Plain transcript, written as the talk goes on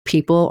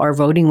people are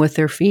voting with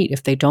their feet.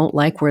 If they don't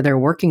like where they're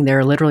working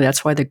there, literally,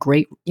 that's why the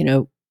great,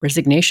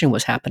 resignation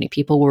was happening.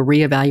 People were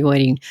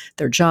reevaluating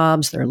their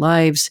jobs, their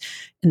lives,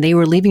 and they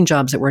were leaving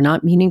jobs that were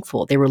not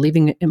meaningful. They were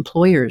leaving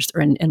employers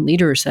and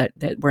leaders that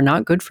were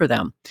not good for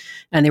them.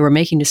 And they were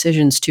making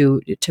decisions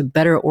to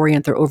better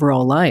orient their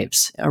overall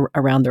lives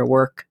around their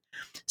work.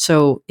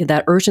 So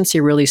that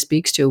urgency really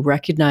speaks to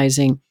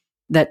recognizing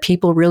that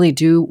people really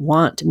do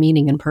want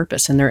meaning and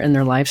purpose in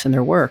their lives and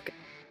their work.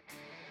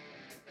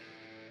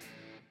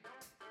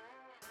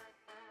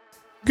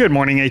 Good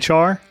morning,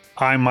 HR.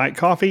 I'm Mike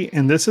Coffey,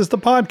 and this is the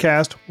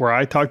podcast where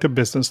I talk to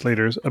business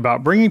leaders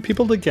about bringing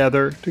people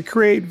together to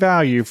create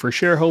value for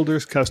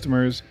shareholders,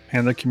 customers,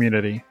 and the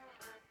community.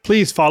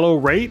 Please follow,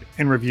 rate,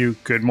 and review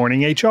Good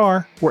Morning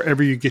HR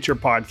wherever you get your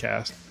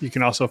podcast. You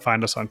can also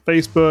find us on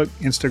Facebook,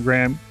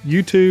 Instagram,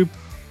 YouTube,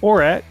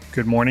 or at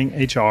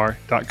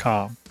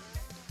goodmorninghr.com.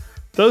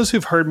 Those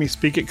who've heard me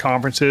speak at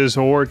conferences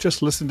or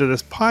just listen to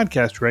this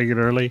podcast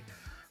regularly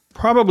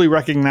probably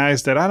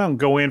recognize that I don't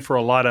go in for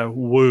a lot of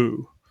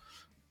woo.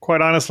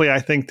 Quite honestly,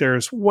 I think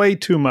there's way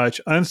too much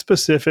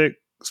unspecific,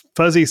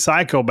 fuzzy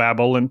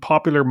psychobabble in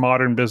popular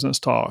modern business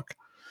talk.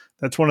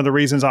 That's one of the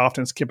reasons I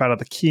often skip out of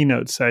the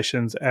keynote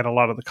sessions at a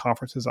lot of the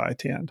conferences I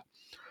attend.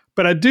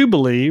 But I do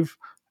believe,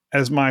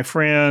 as my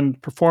friend,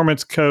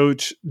 performance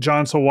coach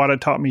John Sawada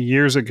taught me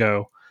years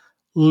ago,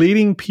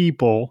 leading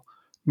people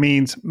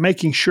means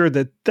making sure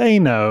that they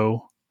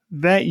know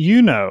that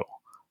you know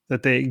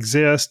that they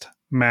exist,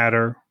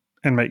 matter,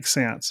 and make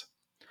sense.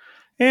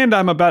 And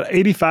I'm about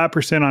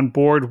 85% on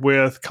board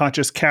with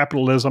conscious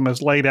capitalism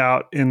as laid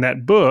out in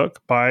that book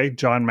by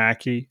John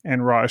Mackey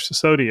and Raj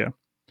Sisodia.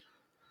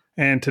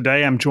 And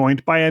today I'm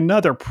joined by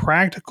another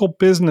practical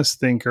business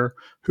thinker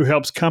who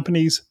helps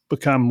companies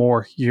become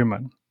more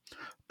human.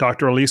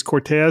 Dr. Alise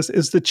Cortez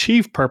is the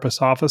Chief Purpose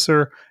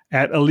Officer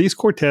at Alise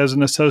Cortez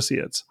and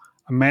Associates,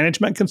 a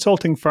management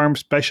consulting firm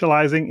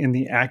specializing in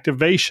the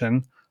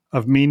activation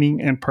of meaning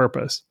and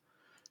purpose.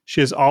 She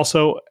is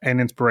also an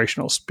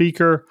inspirational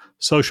speaker,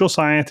 social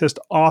scientist,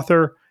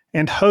 author,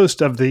 and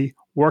host of the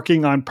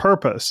Working on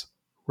Purpose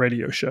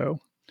radio show.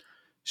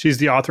 She's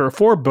the author of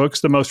 4 books,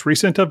 the most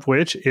recent of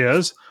which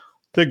is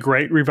The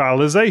Great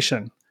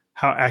Revitalization: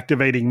 How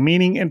Activating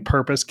Meaning and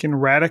Purpose Can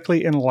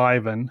Radically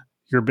Enliven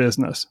Your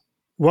Business.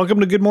 Welcome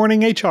to Good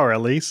Morning HR,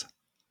 Alise.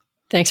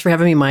 Thanks for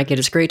having me, Mike. It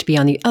is great to be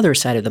on the other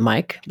side of the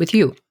mic with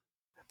you.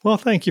 Well,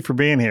 thank you for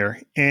being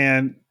here.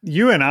 And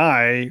you and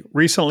I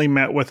recently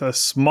met with a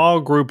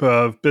small group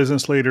of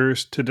business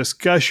leaders to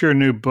discuss your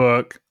new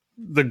book,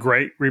 The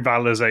Great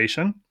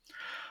Revitalization.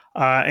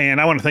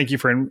 And I want to thank you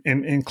for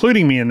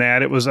including me in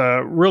that. It was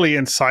a really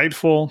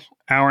insightful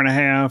hour and a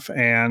half,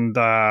 and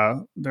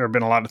there have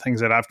been a lot of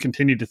things that I've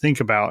continued to think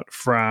about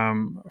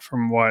from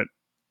what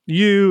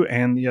you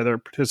and the other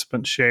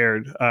participants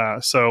shared.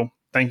 So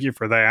thank you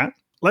for that.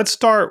 Let's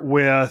start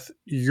with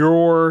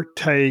your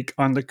take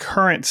on the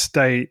current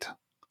state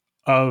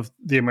of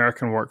the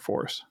American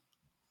workforce.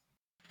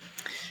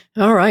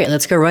 All right,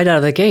 let's go right out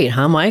of the gate,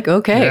 huh, Mike?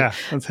 Okay. Yeah,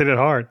 let's hit it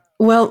hard.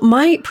 Well,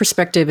 my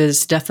perspective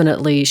is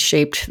definitely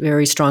shaped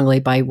very strongly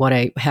by what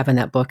I have in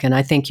that book. And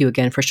I thank you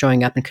again for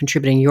showing up and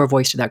contributing your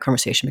voice to that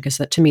conversation, because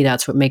to me,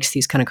 that's what makes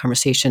these kind of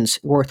conversations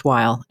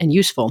worthwhile and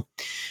useful.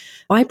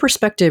 My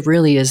perspective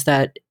really is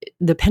that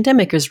the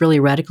pandemic has really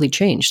radically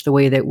changed the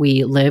way that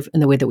we live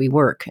and the way that we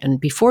work.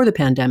 And before the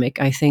pandemic,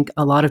 I think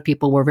a lot of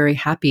people were very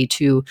happy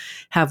to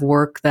have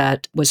work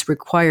that was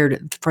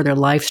required for their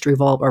lives to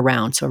revolve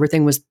around. So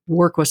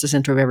work was the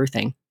center of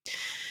everything.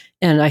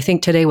 And I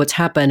think today what's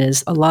happened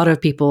is a lot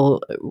of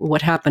people,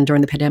 what happened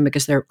during the pandemic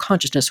is their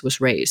consciousness was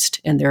raised,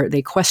 and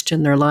they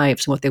questioned their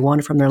lives and what they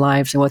wanted from their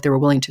lives and what they were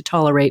willing to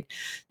tolerate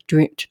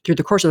through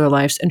the course of their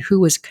lives and who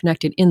was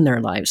connected in their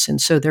lives.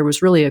 And so there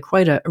was really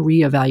quite a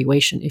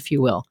reevaluation, if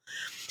you will.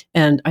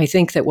 And I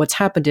think that what's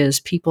happened is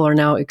people are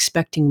now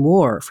expecting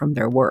more from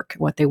their work.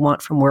 What they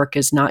want from work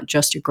is not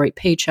just a great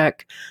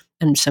paycheck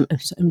and some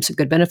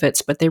good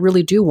benefits, but they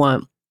really do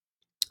want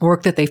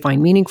work that they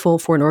find meaningful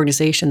for an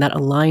organization that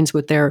aligns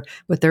with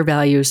their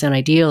values and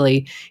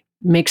ideally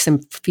makes them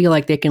feel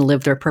like they can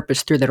live their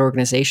purpose through that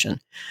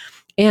organization.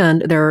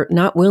 And they're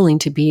not willing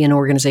to be in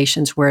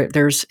organizations where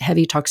there's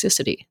heavy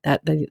toxicity.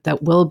 That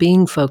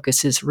well-being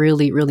focus is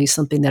really, really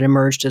something that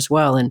emerged as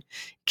well and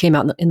came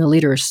out in the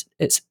leaders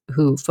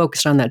who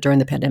focused on that during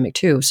the pandemic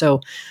too.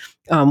 So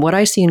what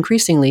I see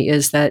increasingly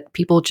is that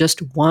people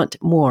just want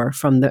more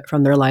from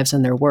their lives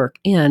and their work.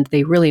 And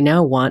they really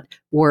now want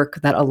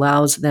work that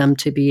allows them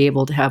to be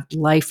able to have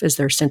life as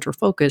their center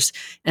focus,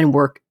 and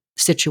work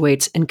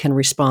situates and can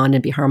respond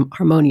and be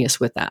harmonious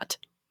with that.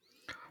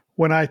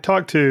 When I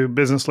talk to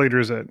business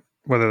leaders at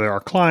whether they're our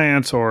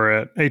clients or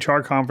at HR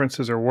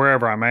conferences or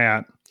wherever I'm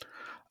at,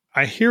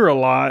 I hear a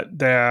lot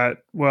that,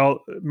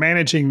 well,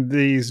 managing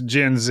these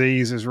Gen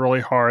Zs is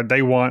really hard.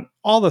 They want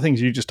all the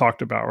things you just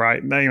talked about,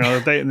 right?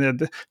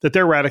 That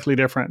they're radically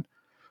different.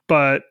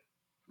 But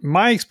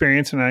my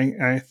experience, and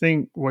I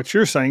think what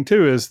you're saying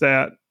too, is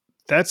that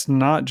that's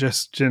not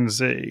just Gen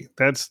Z.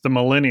 That's the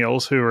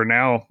millennials who are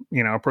now,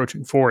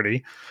 approaching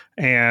 40,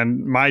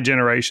 and my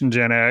generation,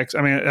 Gen X.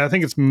 I mean, I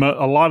think it's a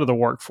lot of the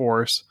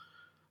workforce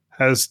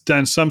has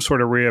done some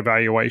sort of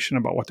reevaluation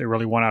about what they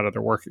really want out of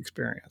their work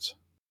experience.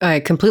 I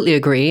completely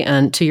agree.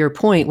 And to your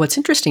point, what's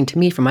interesting to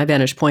me from my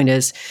vantage point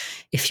is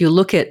if you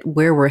look at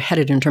where we're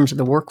headed in terms of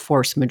the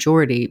workforce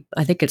majority,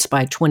 I think it's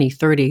by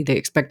 2030, the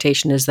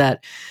expectation is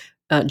that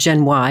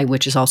Gen Y,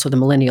 which is also the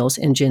millennials,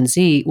 and Gen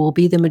Z will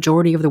be the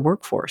majority of the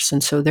workforce.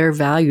 And so their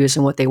values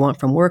and what they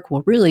want from work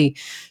will really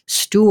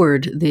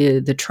steward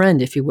the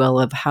trend, if you will,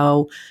 of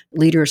how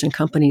leaders and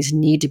companies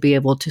need to be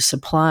able to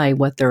supply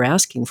what they're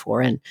asking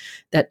for. And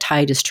that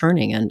tide is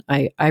turning. And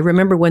I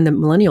remember when the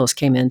millennials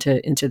came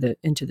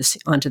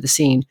onto the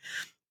scene.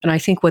 And I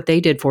think what they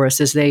did for us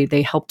is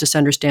they helped us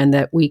understand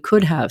that we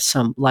could have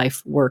some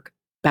life work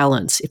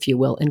balance, if you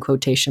will, in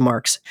quotation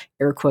marks,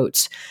 air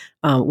quotes.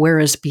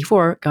 Whereas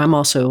before, I'm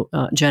also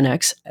Gen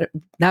X,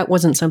 that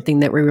wasn't something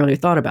that we really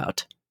thought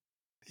about.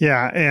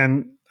 Yeah.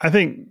 And I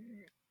think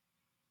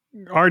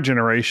our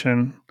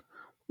generation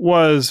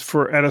was,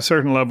 at a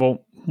certain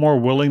level, more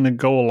willing to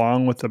go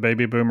along with the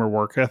baby boomer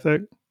work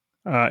ethic.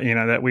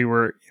 That we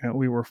were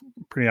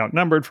pretty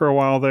outnumbered for a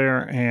while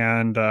there,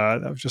 and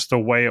that was just the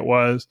way it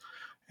was.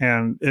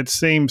 And it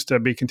seems to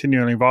be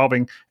continually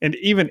evolving. And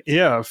even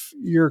if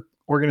your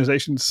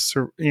organization's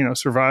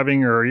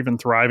surviving or even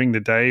thriving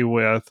today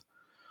with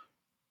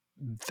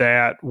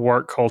that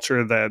work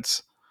culture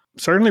that's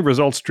certainly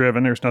results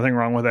driven, there's nothing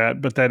wrong with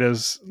that, but that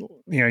is,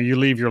 you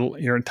leave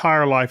your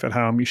entire life at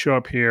home, you show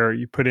up here,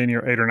 you put in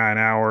your 8 or 9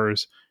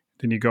 hours,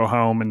 then you go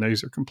home, and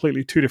these are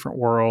completely two different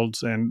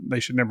worlds, and they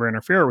should never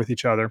interfere with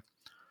each other,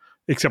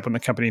 except when the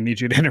company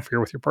needs you to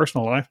interfere with your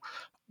personal life.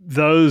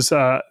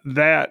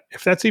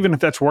 If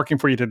that's working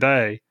for you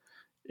today,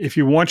 if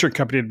you want your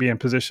company to be in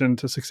position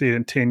to succeed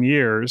in 10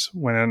 years,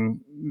 when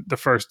the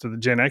first of the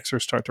Gen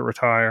Xers start to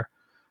retire,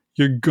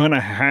 you're going to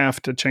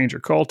have to change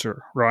your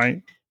culture,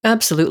 right?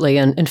 Absolutely.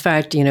 And in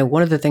fact,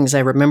 one of the things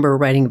I remember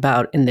writing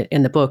about in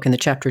the book, in the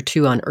chapter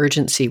 2 on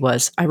urgency,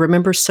 was I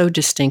remember so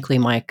distinctly,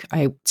 Mike,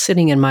 I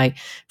sitting in my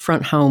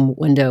front home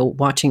window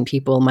watching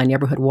people in my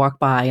neighborhood walk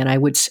by, and I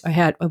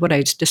had what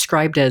I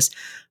described as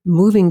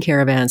moving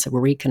caravans of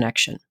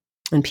reconnection.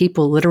 And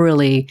people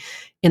literally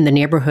in the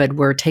neighborhood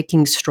were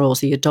taking strolls.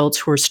 The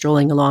adults were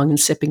strolling along and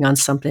sipping on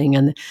something,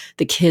 and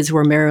the kids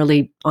were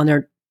merrily on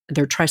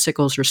their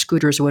tricycles or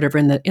scooters or whatever,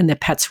 and the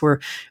pets were,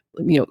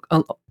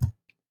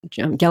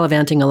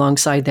 gallivanting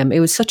alongside them. It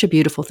was such a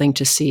beautiful thing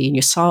to see. And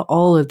you saw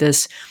all of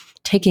this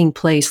taking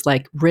place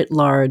like writ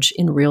large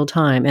in real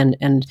time.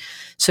 And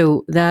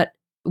so that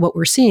what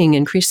we're seeing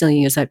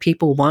increasingly is that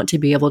people want to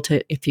be able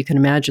to, if you can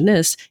imagine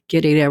this,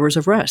 get 8 hours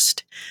of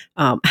rest,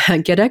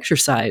 get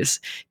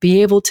exercise,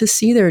 be able to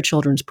see their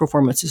children's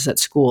performances at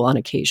school on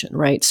occasion,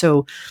 right?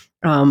 So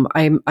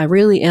I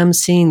really am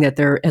seeing that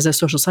as a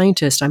social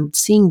scientist, I'm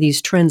seeing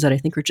these trends that I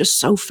think are just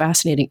so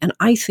fascinating. And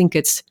I think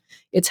it's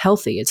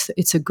healthy.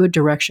 It's a good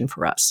direction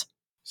for us.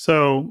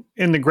 So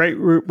in the Great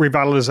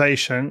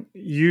Revitalization,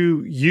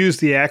 you use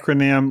the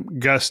acronym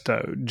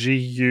GUSTO,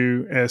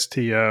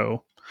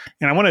 GUSTO.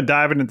 And I want to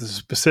dive into the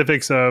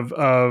specifics of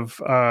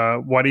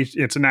what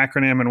it's an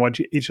acronym and what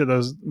each of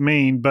those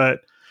mean,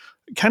 but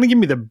kind of give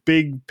me the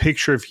big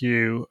picture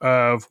view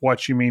of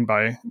what you mean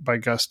by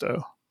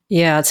GUSTO.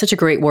 Yeah, it's such a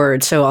great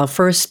word. So I'll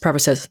first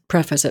preface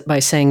it by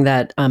saying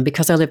that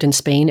because I lived in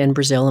Spain and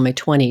Brazil in my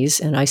 20s,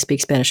 and I speak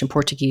Spanish and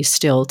Portuguese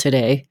still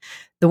today,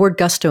 the word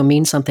gusto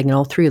means something in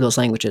all three of those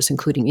languages,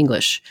 including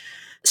English.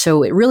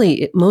 So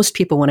most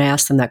people, when I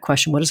ask them that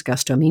question, what does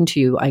gusto mean to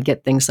you? I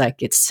get things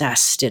like it's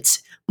zest,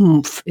 it's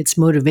oomph, it's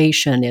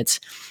motivation, it's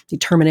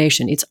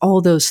determination. It's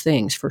all those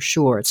things for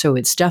sure. So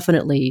it's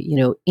definitely,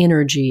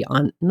 energy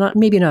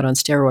maybe not on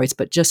steroids,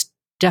 but just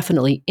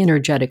definitely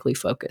energetically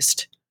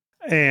focused.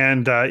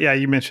 And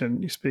you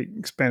mentioned you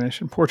speak Spanish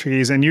and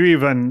Portuguese, and you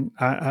even,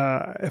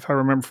 if I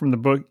remember from the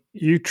book,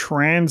 you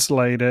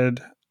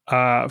translated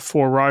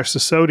for Raj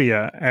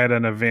Sisodia at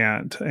an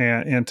event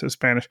into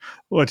Spanish,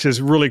 which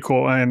is really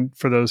cool. And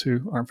for those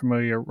who aren't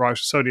familiar,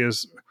 Raj Sisodia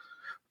is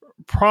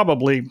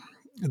probably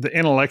the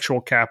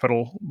intellectual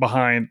capital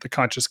behind the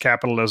conscious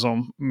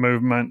capitalism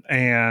movement,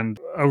 and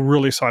a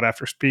really sought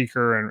after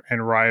speaker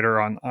and writer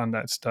on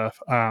that stuff.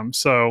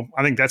 So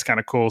I think that's kind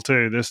of cool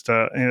too. That's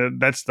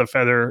the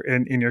feather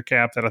in your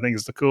cap that I think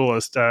is the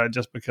coolest,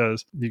 just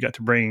because you got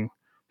to bring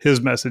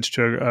his message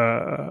to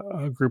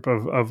a group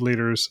of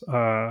leaders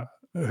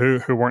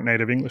who weren't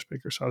native English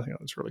speakers. So I think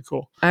that's really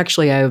cool.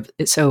 Actually,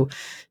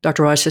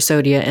 Dr. Raj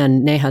Sisodia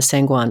and Neha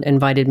Sangwan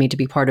invited me to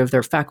be part of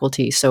their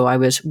faculty. So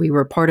we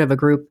were part of a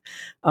group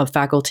of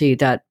faculty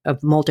of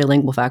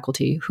multilingual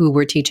faculty who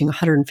were teaching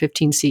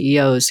 115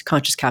 CEOs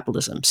conscious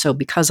capitalism. So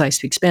because I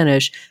speak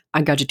Spanish,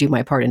 I got to do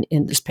my part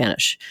in the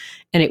Spanish.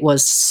 And it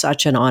was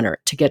such an honor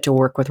to get to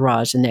work with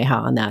Raj and Neha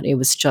on that. It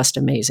was just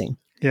amazing.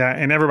 Yeah,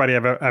 and everybody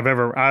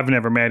I've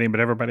never met him,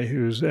 but everybody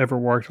who's ever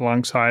worked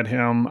alongside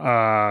him,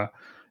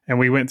 and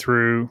we went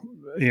through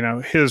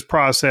his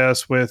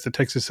process with the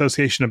Texas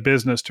Association of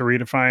Business to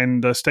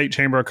redefine the State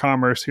Chamber of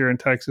Commerce here in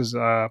Texas,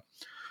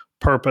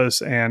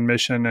 purpose and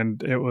mission.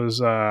 And it was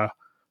a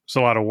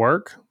lot of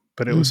work,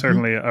 but it was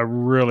certainly a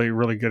really,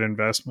 really good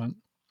investment.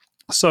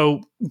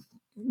 So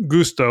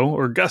gusto.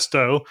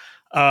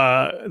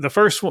 The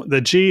first one,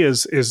 the G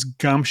is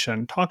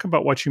gumption. Talk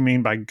about what you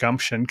mean by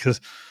gumption,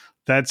 because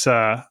that's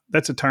a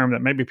term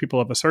that maybe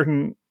people of a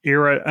certain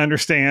era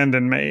understand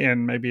and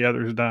maybe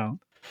others don't.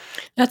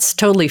 That's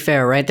totally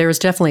fair, right? There is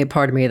definitely a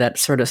part of me that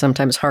sort of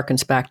sometimes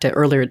harkens back to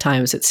earlier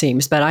times, it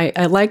seems. But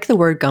I like the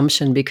word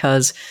gumption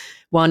because,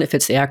 one, it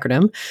fits the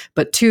acronym,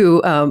 but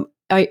two,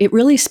 it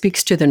really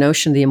speaks to the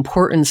notion, the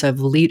importance of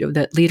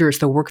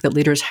the work that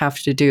leaders have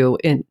to do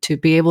and to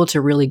be able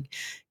to really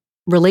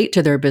relate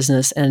to their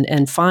business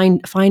and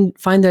find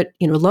that,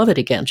 love it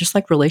again. Just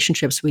like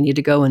relationships, we need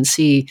to go and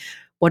see,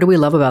 what do we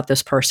love about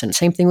this person?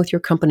 Same thing with your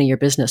company, your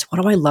business.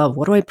 What do I love?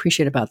 What do I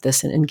appreciate about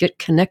this? And get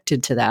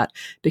connected to that,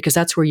 because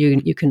that's where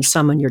you can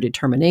summon your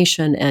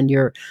determination and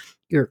your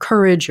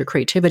courage, your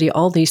creativity,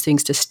 all these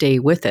things to stay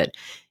with it.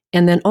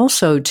 And then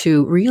also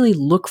to really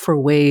look for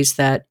ways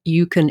that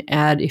you can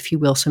add, if you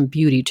will, some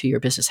beauty to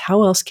your business.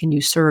 How else can you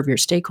serve your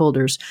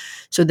stakeholders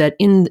so that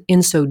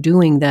in so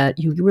doing that,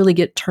 you really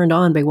get turned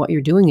on by what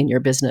you're doing in your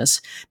business?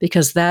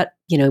 Because that,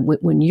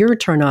 when you're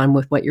turned on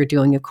with what you're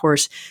doing, of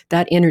course,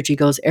 that energy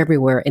goes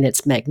everywhere and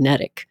it's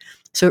magnetic.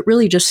 So it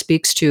really just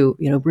speaks to,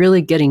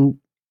 really getting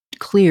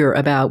clear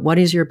about what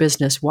is your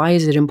business, why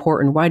is it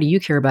important, why do you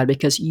care about it?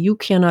 Because you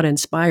cannot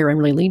inspire and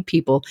really lead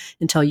people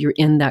until you're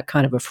in that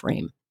kind of a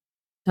frame.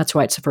 That's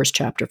why it's the first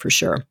chapter for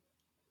sure.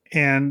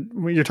 And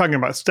when you're talking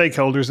about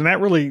stakeholders, and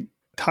that really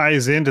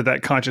ties into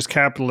that conscious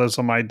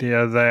capitalism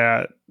idea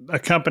that a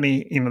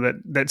company,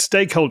 that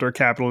stakeholder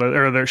capitalism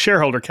or their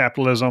shareholder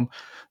capitalism,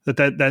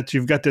 that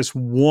you've got this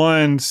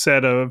one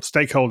set of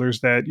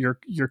stakeholders that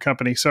your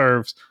company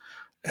serves,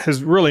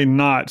 has really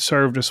not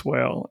served us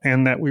well.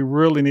 And that we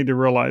really need to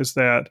realize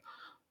that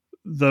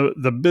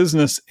the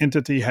business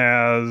entity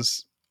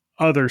has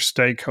other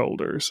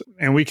stakeholders,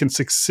 and we can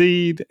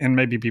succeed and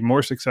maybe be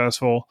more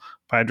successful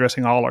by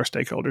addressing all our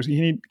stakeholders.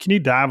 Can you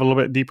dive a little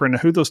bit deeper into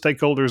who those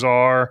stakeholders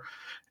are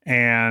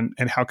and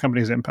how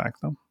companies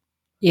impact them?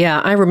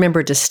 Yeah, I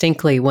remember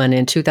distinctly when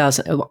in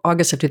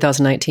August of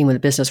 2019, when the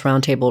Business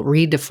Roundtable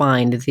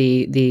redefined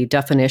the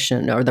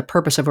definition or the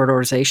purpose of our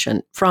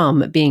organization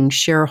from being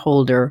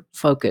shareholder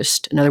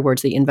focused, in other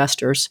words, the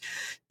investors,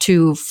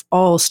 to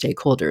all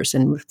stakeholders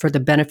and for the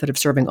benefit of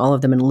serving all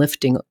of them and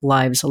lifting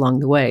lives along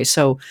the way.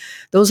 So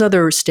those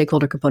other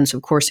stakeholder components,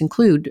 of course,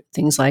 include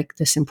things like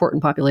this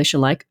important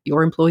population, like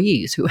your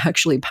employees who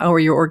actually power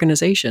your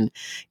organization,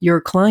 your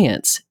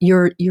clients,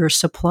 your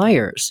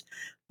suppliers,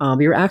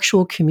 your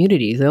actual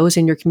community, those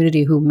in your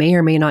community who may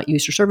or may not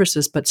use your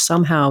services, but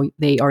somehow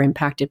they are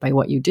impacted by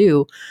what you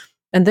do.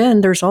 And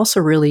then there's also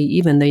really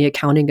even the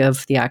accounting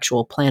of the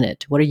actual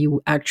planet. What are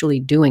you actually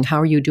doing? How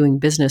are you doing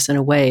business in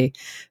a way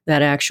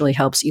that actually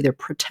helps either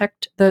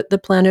protect the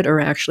planet, or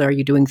actually are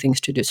you doing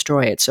things to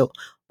destroy it? So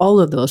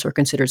all of those are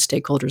considered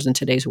stakeholders in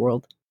today's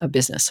world of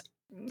business.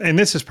 And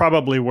this is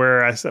probably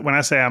where when I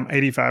say I'm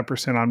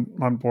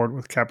 85% on board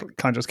with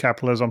conscious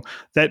capitalism,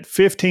 that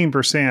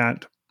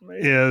 15%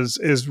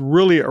 is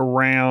really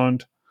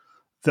around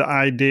the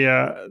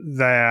idea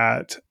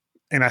that,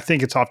 and I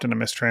think it's often a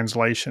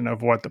mistranslation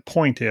of what the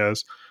point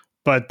is,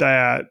 but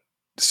that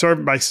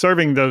by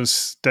serving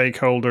those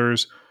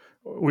stakeholders,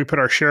 we put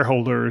our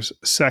shareholders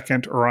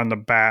second or on the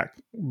back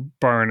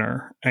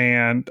burner.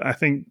 And I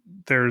think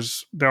there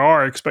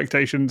are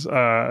expectations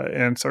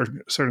in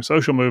certain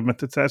social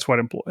movement that's what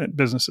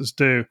businesses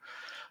do.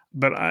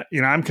 But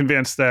I'm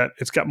convinced that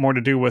it's got more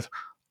to do with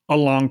a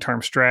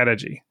long-term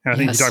strategy. And I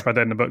think you talk about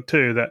that in the book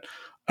too, that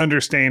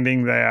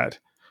understanding that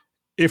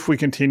if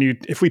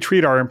we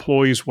treat our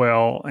employees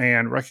well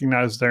and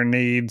recognize their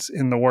needs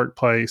in the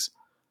workplace,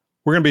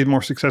 we're going to be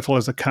more successful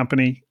as a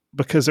company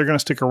because they're going to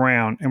stick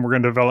around and we're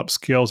going to develop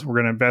skills, we're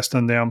going to invest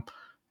in them,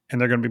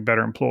 and they're going to be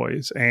better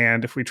employees.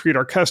 And if we treat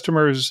our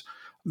customers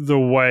the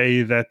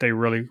way that they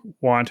really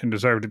want and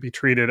deserve to be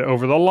treated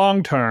over the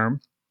long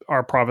term,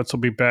 our profits will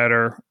be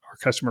better, our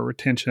customer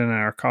retention and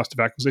our cost of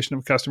acquisition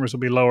of customers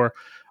will be lower.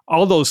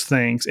 All those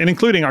things, and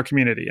including our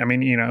community. I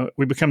mean,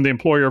 we become the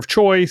employer of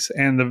choice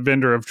and the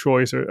vendor of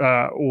choice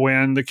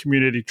when the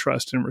community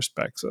trusts and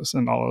respects us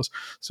and all those.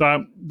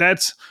 So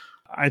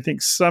I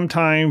think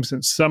sometimes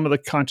in some of the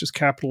conscious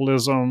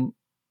capitalism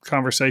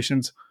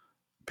conversations,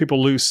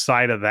 people lose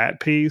sight of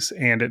that piece,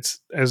 and it's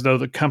as though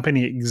the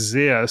company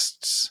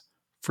exists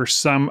for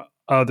some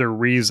other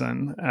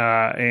reason,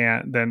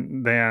 and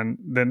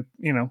then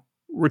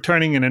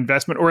returning an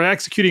investment or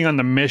executing on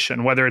the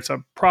mission, whether it's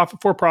a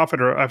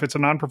for-profit or if it's a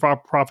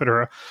non-profit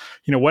or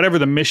whatever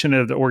the mission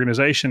of the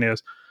organization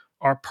is.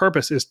 Our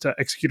purpose is to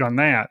execute on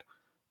that,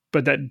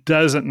 but that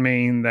doesn't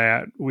mean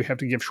that we have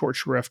to give short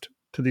shrift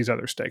to these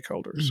other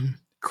stakeholders. Mm-hmm.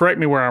 Correct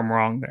me where I'm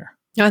wrong there.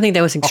 No, I think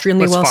that was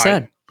extremely well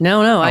said.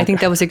 No, okay. I think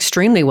that was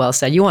extremely well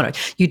said.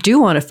 You do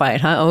want to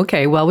fight, huh?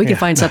 Okay, well, we can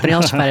find something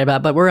else to fight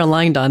about, but we're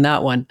aligned on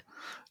that one.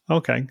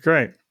 Okay,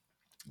 great.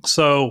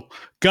 So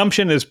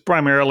gumption is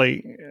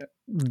primarily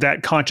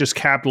that conscious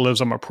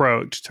capitalism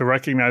approach to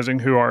recognizing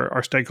who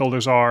our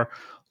stakeholders are,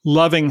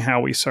 loving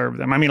how we serve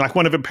them. I mean, like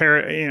one of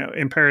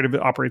imperative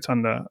operates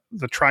on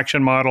the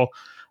traction model,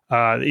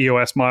 the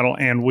EOS model,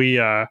 and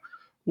we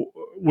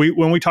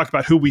when we talk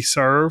about who we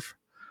serve,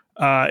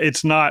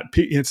 it's not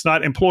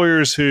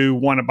employers who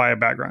want to buy a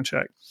background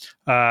check,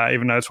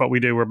 even though that's what we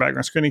do. We're a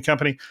background screening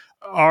company.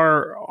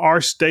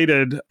 Our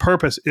stated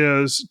purpose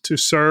is to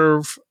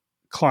serve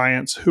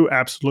clients who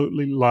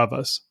absolutely love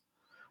us.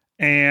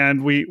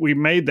 And we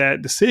made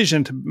that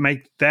decision to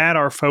make that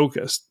our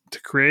focus,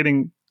 to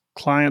creating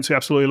clients who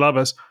absolutely love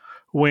us,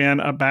 when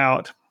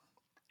about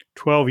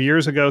 12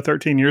 years ago,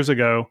 13 years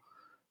ago,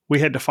 we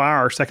had to fire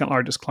our second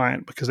largest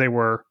client because they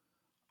were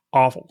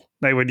awful.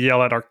 They would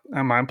yell at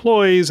my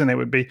employees, and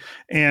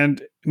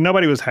and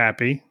nobody was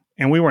happy.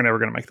 And we were never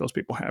going to make those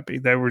people happy.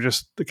 They were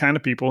just the kind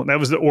of people. That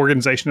was the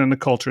organization and the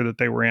culture that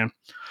they were in.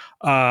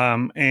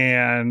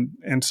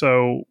 And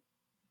so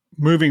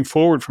moving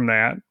forward from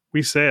that,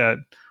 we said,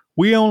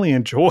 we only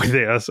enjoy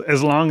this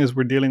as long as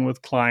we're dealing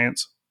with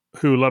clients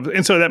who love it.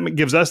 And so that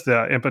gives us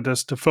the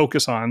impetus to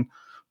focus on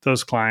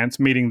those clients,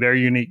 meeting their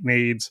unique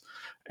needs,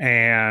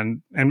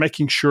 and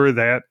making sure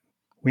that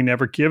we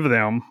never give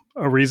them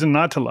a reason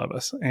not to love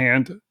us,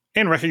 and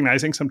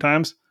recognizing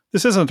sometimes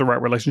this isn't the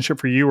right relationship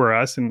for you or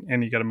us,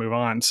 and you got to move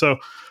on. So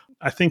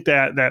I think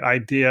that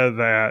idea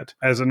that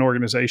as an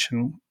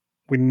organization,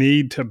 we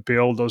need to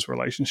build those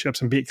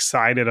relationships and be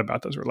excited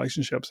about those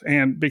relationships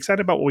and be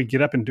excited about what we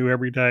get up and do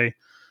every day.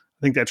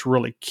 I think that's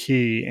really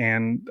key.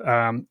 And,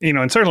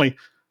 and certainly,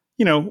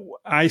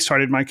 I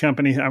started my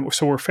company,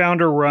 so we're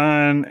founder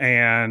run,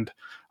 and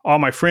all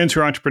my friends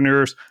who are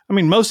entrepreneurs, I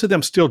mean, most of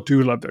them still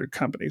do love their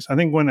companies. I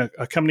think when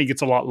a company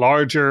gets a lot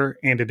larger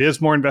and it is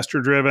more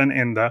investor driven,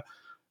 and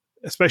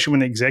especially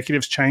when the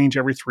executives change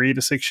every 3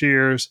 to 6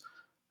 years,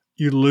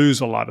 you lose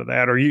a lot of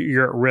that, or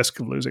you're at risk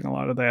of losing a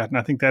lot of that. And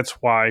I think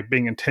that's why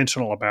being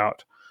intentional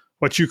about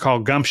what you call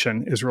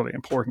gumption is really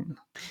important.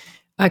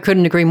 I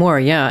couldn't agree more.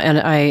 Yeah.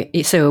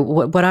 And so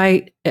what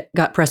I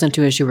got present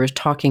to as you were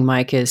talking,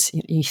 Mike, is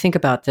you think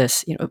about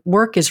this,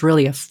 work is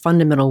really a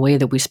fundamental way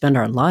that we spend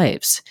our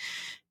lives.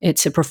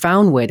 It's a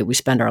profound way that we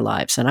spend our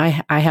lives. And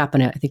I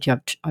happen to, I think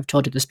I've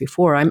told you this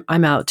before,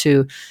 I'm out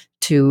to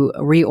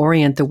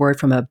reorient the word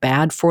from a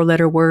bad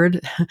 4-letter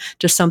word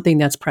to something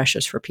that's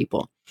precious for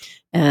people.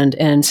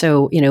 And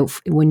so,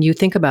 when you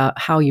think about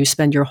how you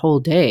spend your whole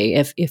day,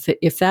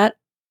 if that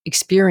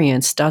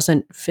experience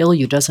doesn't fill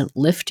you, doesn't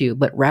lift you,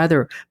 but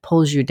rather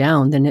pulls you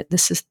down, then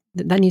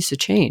that needs to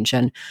change.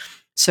 And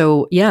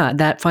so, yeah,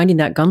 that finding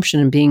that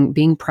gumption and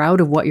being proud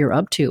of what you're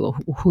up to,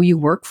 who you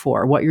work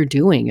for, what you're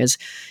doing is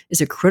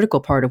a critical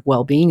part of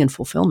well-being and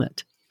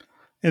fulfillment.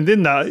 And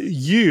then the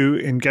U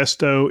in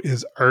Gusto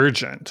is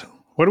urgent.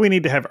 What do we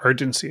need to have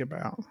urgency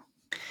about?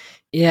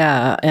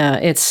 Yeah,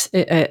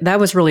 that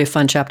was really a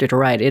fun chapter to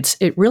write.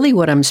 It really,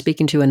 what I'm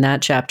speaking to in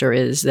that chapter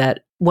is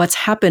that what's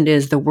happened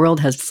is the world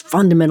has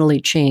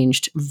fundamentally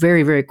changed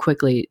very, very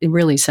quickly,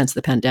 really since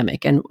the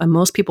pandemic. And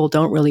most people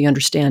don't really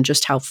understand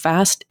just how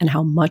fast and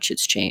how much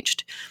it's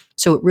changed.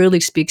 So it really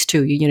speaks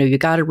to, you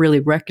got to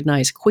really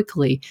recognize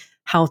quickly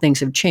how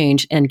things have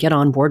changed and get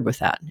on board with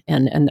that.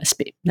 And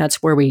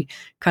that's where we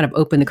kind of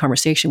open the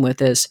conversation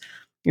with is,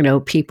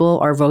 people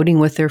are voting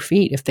with their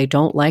feet. If they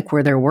don't like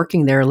where they're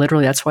working there,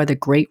 literally, that's why the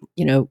great,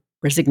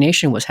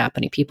 resignation was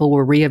happening. People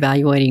were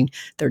reevaluating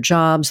their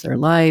jobs, their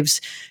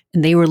lives,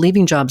 and they were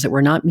leaving jobs that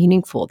were not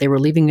meaningful. They were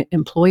leaving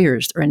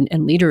employers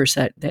and leaders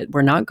that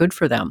were not good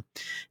for them.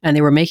 And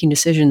they were making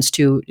decisions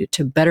to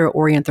better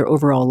orient their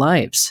overall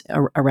lives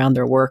around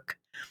their work.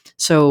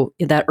 So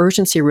that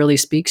urgency really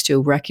speaks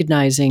to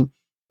recognizing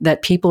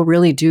that people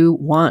really do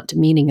want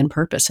meaning and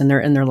purpose in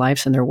their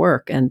lives and their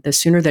work. And the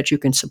sooner that you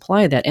can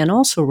supply that, and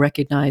also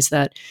recognize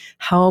that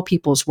how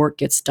people's work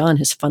gets done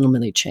has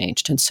fundamentally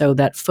changed. And so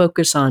that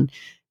focus on,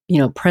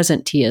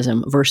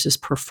 presenteeism versus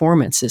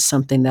performance is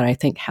something that I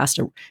think has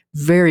to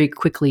very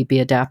quickly be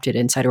adapted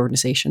inside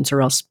organizations,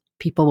 or else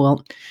people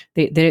won't,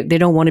 they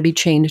don't want to be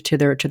chained to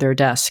their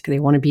desk. They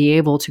want to be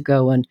able to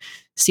go and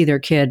see their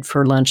kid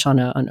for lunch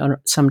on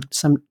some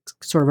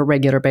sort of a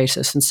regular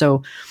basis. And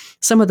so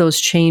some of those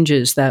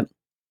changes that,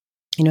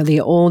 the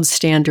old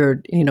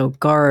standard,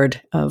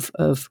 guard of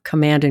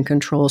command and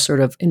control sort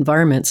of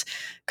environments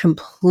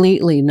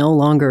completely no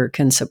longer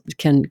can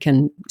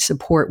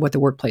support what the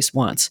workplace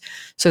wants.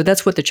 So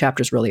that's what the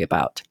chapter is really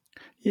about.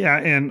 Yeah,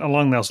 and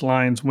along those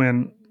lines,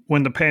 when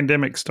the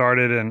pandemic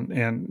started,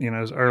 and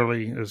as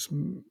early as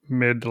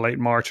mid to late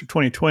March of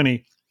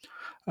 2020,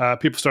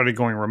 people started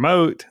going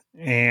remote,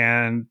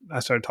 and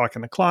I started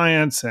talking to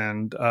clients,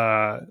 and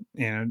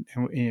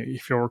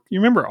if you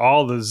remember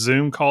all the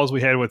Zoom calls we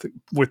had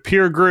with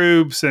peer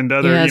groups and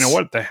other, Yes.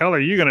 What the hell are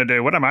you going to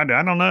do? What am I doing?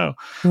 I don't know.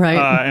 Right.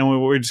 And we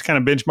were just kind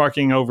of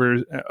benchmarking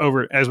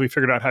over as we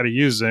figured out how to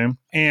use Zoom.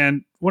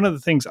 And one of the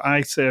things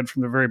I said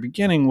from the very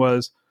beginning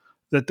was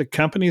that the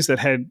companies that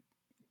had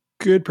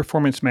good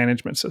performance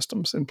management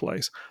systems in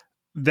place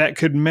that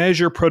could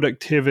measure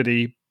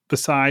productivity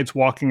besides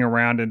walking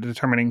around and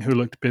determining who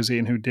looked busy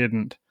and who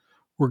didn't,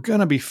 we're going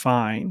to be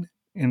fine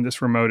in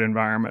this remote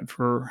environment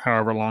for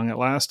however long it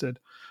lasted.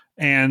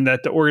 And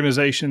that the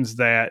organizations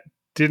that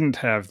didn't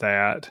have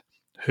that,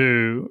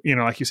 who,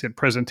 like you said,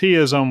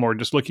 presenteeism or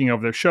just looking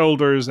over their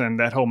shoulders and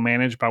that whole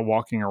manage by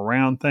walking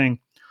around thing,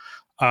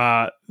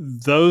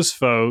 those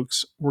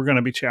folks were going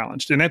to be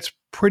challenged. And that's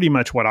pretty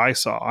much what I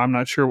saw. I'm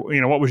not sure,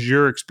 what was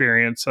your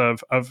experience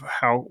of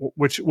how,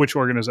 which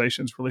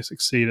organizations really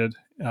succeeded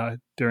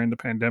during the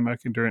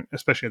pandemic and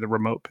especially the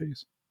remote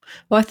piece?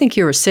 Well, I think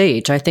you're a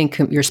sage. I think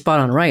you're spot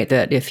on right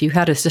that if you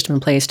had a system in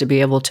place to be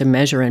able to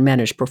measure and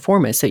manage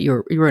performance, that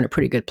you're in a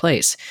pretty good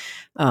place.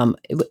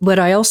 What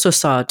I also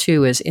saw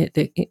too is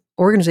the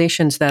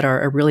organizations that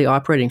are really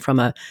operating from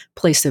a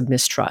place of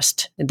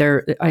mistrust.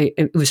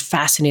 It was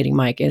fascinating,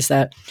 Mike, is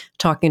that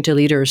talking to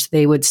leaders,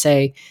 they would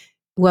say,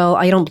 well,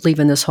 I don't believe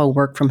in this whole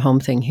work from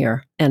home thing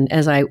here. And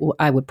as I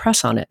would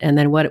press on it. And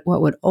then what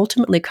would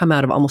ultimately come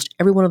out of almost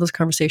every one of those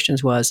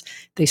conversations was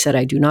they said,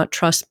 I do not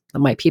trust that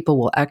my people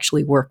will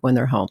actually work when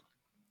they're home.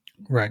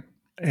 Right.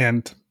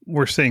 And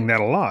we're seeing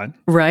that a lot.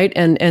 Right.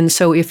 And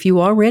so if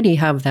you already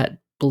have that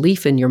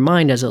belief in your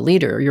mind as a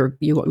leader,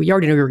 you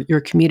already know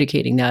you're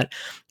communicating that.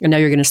 And now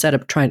you're going to set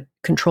up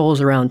controls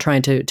around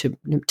trying to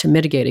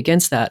mitigate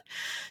against that.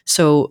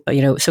 So,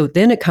 so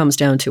then it comes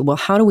down to, well,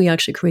 how do we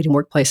actually create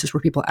workplaces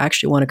where people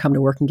actually want to come to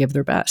work and give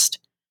their best?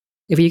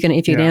 If you can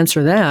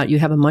answer that, you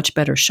have a much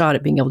better shot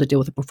at being able to deal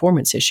with a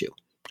performance issue.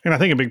 And I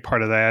think a big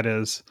part of that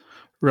is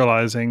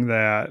realizing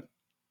that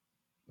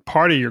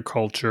part of your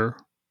culture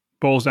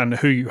boils down to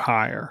who you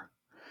hire,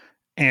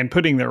 and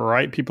putting the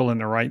right people in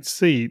the right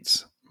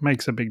seats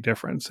makes a big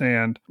difference.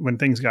 And when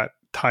things got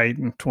tight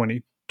in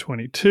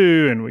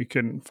 2022 and we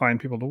couldn't find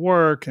people to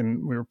work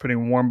and we were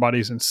putting warm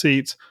bodies in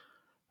seats,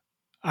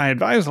 I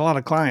advise a lot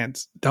of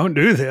clients, don't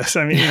do this.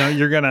 I mean,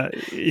 you're going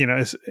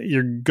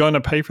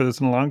to pay for this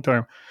in the long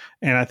term.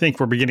 And I think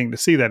we're beginning to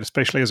see that,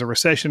 especially as a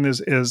recession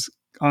is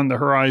on the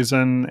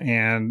horizon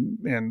and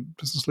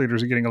business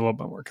leaders are getting a little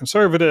bit more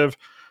conservative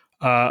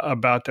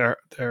about their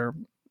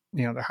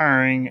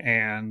hiring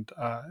and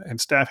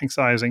staffing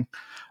sizing.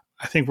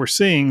 I think we're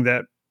seeing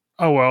that,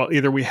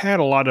 either we had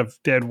a lot of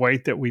dead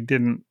weight that we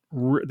didn't,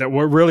 that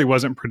really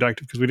wasn't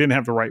productive because we didn't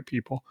have the right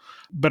people.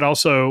 But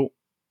also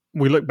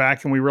we look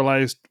back and we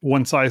realized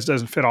one size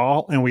doesn't fit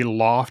all, and we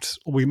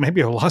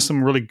maybe lost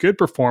some really good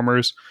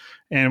performers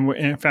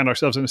and found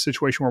ourselves in a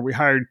situation where we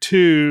hired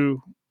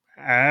two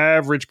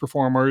average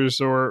performers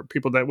or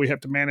people that we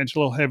have to manage a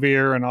little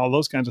heavier and all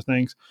those kinds of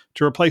things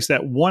to replace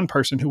that one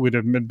person who would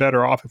have been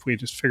better off if we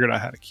just figured out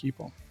how to keep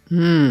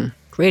them.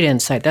 Great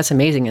insight. That's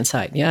amazing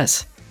insight.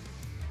 Yes.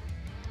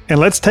 And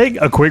let's take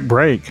a quick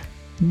break.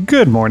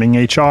 Good Morning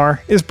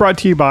HR is brought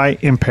to you by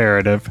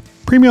Imperative,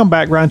 premium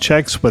background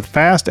checks with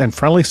fast and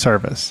friendly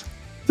service.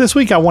 This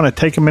week I want to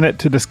take a minute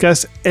to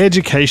discuss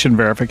education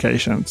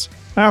verifications.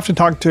 I often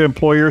talk to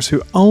employers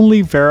who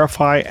only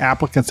verify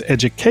applicants'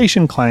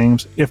 education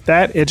claims if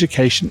that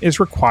education is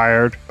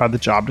required by the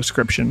job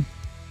description.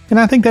 And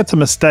I think that's a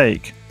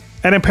mistake.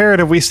 At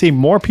Imperative, we see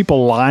more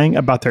people lying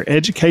about their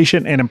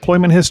education and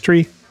employment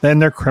history than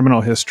their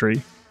criminal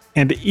history.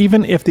 And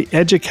even if the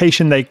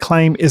education they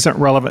claim isn't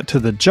relevant to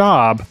the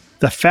job,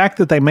 the fact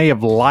that they may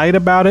have lied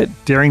about it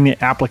during the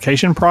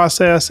application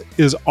process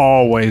is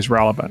always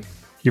relevant.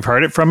 You've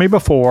heard it from me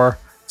before.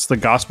 It's the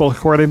gospel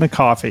according to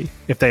coffee.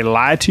 If they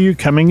lie to you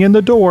coming in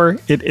the door,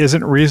 it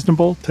isn't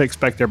reasonable to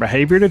expect their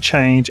behavior to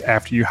change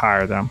after you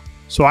hire them.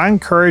 So I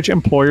encourage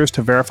employers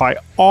to verify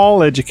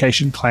all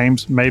education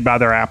claims made by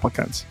their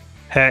applicants.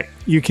 Heck,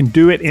 you can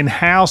do it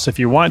in-house if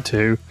you want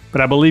to, but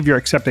I believe you're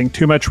accepting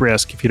too much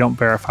risk if you don't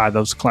verify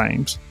those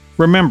claims.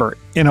 Remember,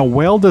 in a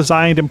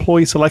well-designed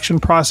employee selection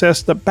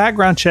process, the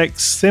background check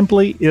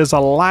simply is a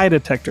lie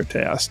detector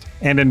test,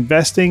 and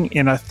investing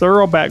in a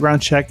thorough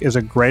background check is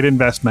a great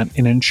investment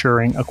in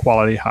ensuring a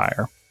quality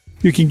hire.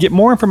 You can get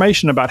more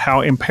information about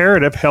how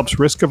Imperative helps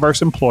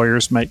risk-averse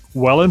employers make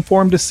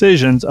well-informed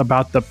decisions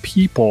about the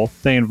people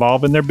they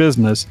involve in their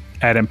business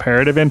at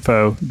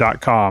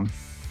imperativeinfo.com.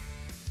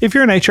 If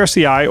you're an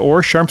HRCI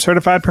or SHRM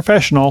certified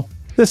professional,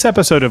 this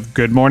episode of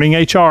Good Morning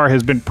HR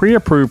has been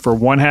pre-approved for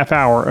 1/2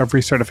 hour of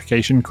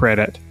recertification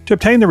credit. To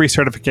obtain the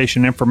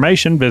recertification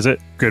information, visit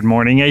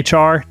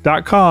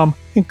goodmorninghr.com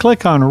and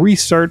click on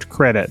Recert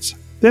Credits.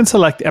 Then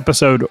select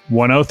episode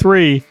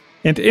 103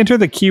 and enter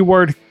the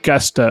keyword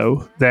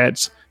GUSTO.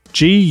 That's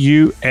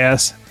GUSTO.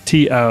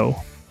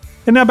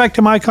 And now back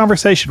to my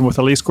conversation with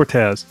Alise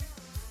Cortez.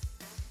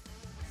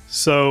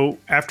 So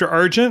after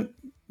urgent,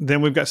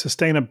 then we've got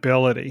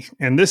sustainability.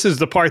 And this is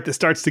the part that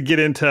starts to get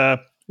into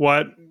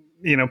what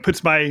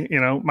puts my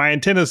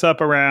antennas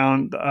up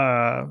around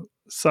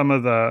some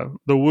of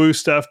the woo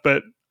stuff,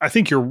 but I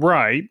think you're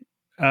right.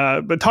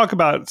 But talk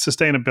about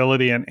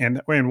sustainability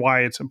and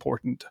why it's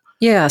important.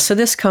 Yeah, so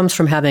this comes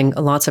from having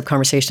lots of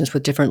conversations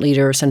with different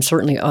leaders and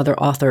certainly other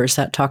authors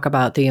that talk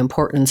about the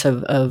importance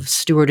of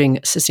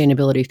stewarding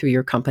sustainability through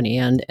your company.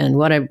 And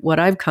what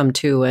I've come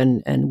to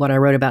and what I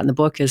wrote about in the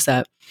book is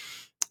that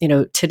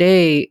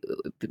today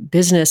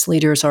business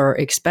leaders are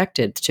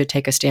expected to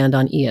take a stand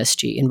on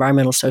ESG,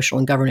 environmental, social,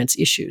 and governance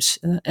issues.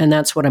 And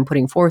that's what I'm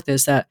putting forth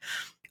is that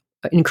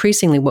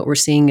increasingly what we're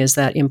seeing is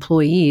that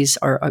employees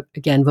are,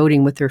 again,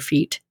 voting with their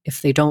feet.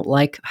 If they don't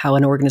like how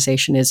an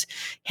organization is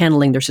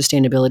handling their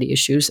sustainability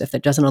issues, if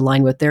it doesn't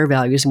align with their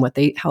values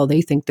and how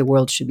they think the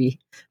world should be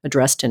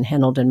addressed and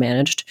handled and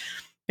managed,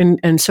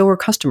 and so are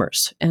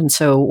customers. And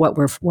so what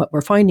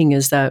we're finding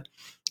is that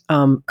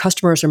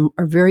customers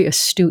are very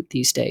astute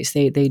these days.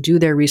 They do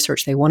their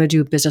research. They want to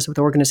do business with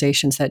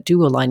organizations that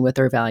do align with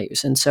their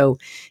values. And so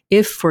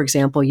if, for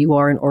example, you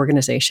are an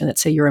organization,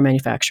 let's say you're a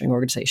manufacturing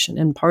organization,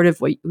 and part of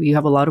what you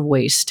have a lot of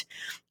waste.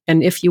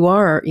 And if you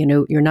are,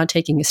 you're not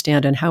taking a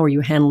stand on how are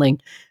you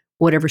handling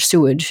whatever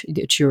sewage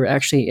that you're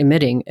actually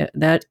emitting,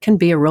 that can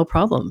be a real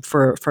problem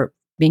for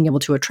being able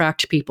to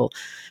attract people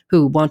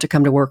who want to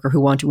come to work or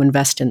who want to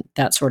invest in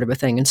that sort of a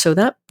thing. And so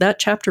that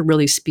chapter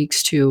really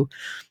speaks to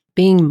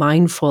being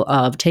mindful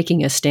of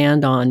taking a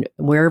stand on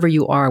wherever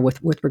you are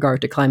with regard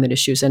to climate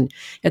issues. And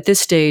at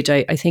this stage,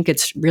 I think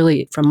it's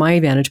really, from my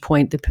vantage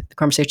point, the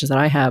conversations that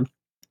I have,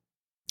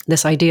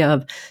 this idea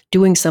of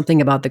doing something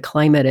about the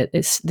climate,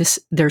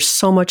 there's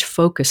so much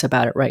focus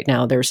about it right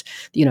now. There's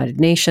the United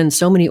Nations,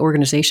 so many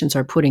organizations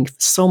are putting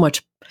so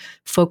much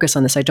focus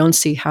on this. I don't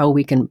see how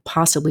we can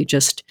possibly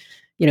just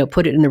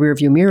put it in the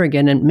rearview mirror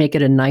again and make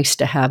it a nice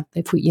to have.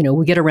 If we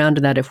get around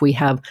to that, if we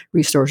have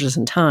resources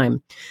and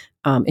time.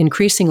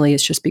 Increasingly,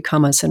 it's just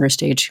become a center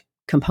stage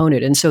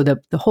component. And so the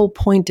whole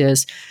point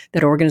is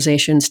that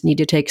organizations need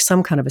to take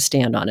some kind of a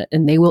stand on it.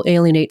 And they will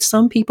alienate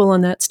some people on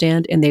that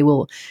stand, and they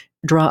will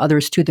draw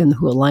others to them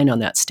who align on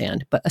that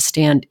stand. But a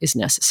stand is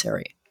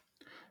necessary.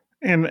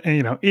 And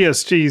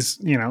ESG's,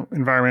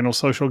 environmental,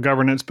 social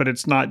governance, but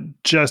it's not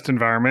just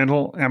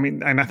environmental. I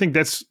mean, and I think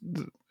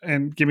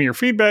and give me your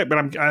feedback,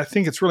 but I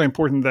think it's really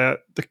important that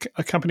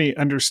a company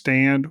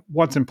understand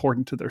what's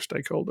important to their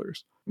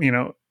stakeholders.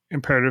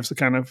 Imperatives,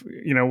 kind of,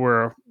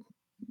 we're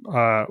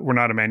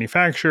not a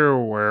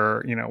manufacturer,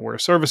 we're a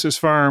services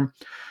firm.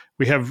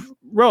 We have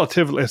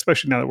relatively,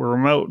 especially now that we're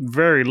remote,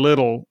 very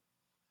little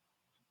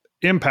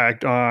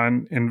impact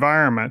on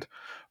environment.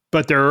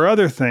 But there are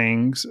other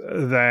things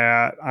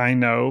that I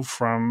know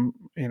from,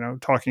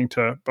 talking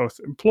to both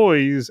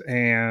employees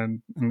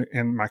and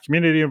my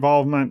community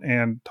involvement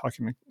and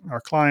talking to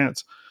our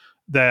clients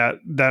that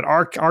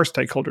our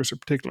stakeholders are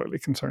particularly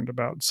concerned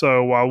about.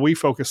 So while we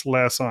focus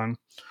less on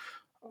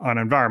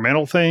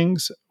environmental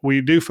things,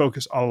 we do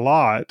focus a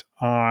lot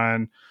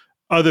on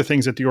other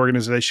things that the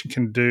organization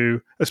can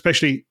do,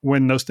 especially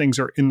when those things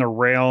are in the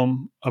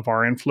realm of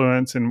our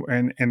influence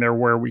and they're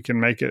where we can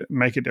make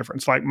a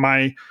difference. Like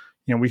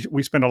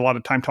we spend a lot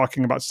of time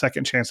talking about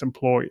second chance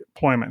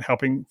employment,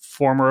 helping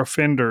former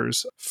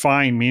offenders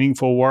find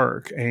meaningful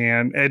work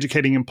and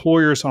educating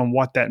employers on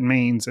what that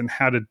means and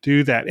how to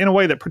do that in a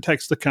way that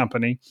protects the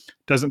company,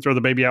 doesn't throw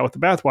the baby out with the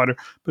bathwater,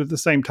 but at the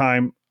same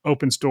time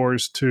opens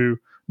doors to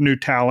new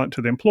talent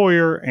to the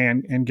employer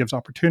and gives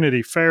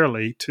opportunity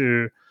fairly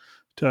to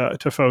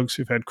folks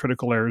who've had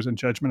critical errors in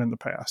judgment in the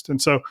past.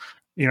 And so,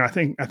 I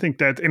think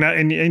that,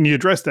 and you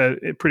address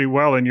that pretty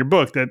well in your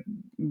book,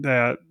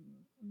 that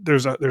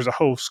there's a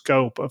whole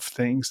scope of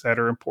things that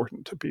are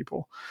important to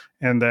people,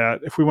 and that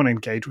if we want to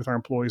engage with our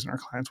employees and our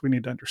clients, we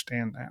need to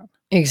understand that.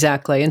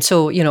 Exactly. And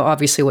so,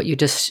 obviously what you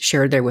just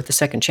shared there with the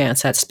second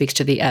chance, that speaks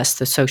to the S,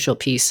 the social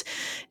piece.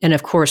 And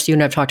of course, you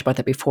and I've talked about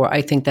that before.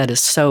 I think that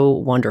is so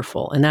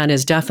wonderful. And that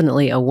is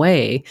definitely a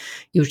way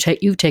you've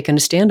taken a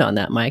stand on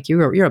that, Mike.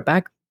 You're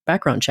a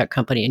background check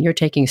company, and you're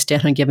taking a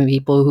stand on giving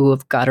people who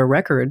have got a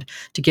record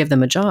to give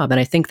them a job. And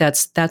I think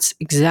that's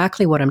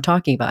exactly what I'm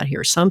talking about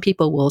here. Some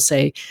people will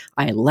say,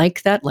 I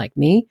like that, like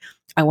me.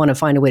 I want to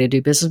find a way to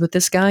do business with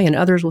this guy. And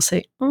others will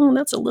say,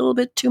 that's a little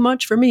bit too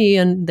much for me.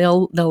 And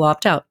they'll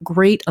opt out.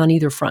 Great on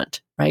either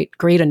front, right?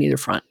 Great on either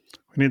front.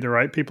 We need the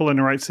right people in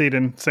the right seat,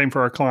 and same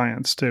for our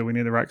clients too. We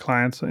need the right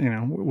clients.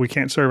 We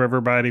can't serve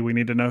everybody. We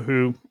need to know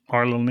who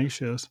our little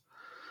niche is.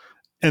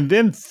 And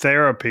then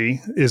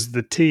therapy is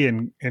the T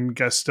in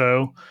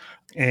Gusto.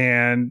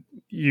 And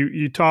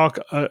you talk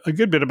a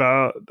good bit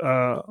about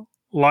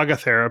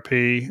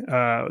logotherapy,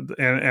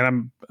 and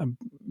I'm a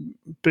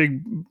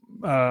big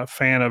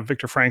fan of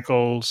Viktor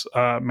Frankl's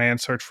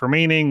Man's Search for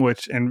Meaning,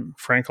 and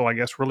Frankl, I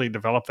guess, really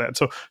developed that.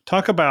 So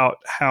talk about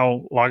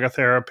how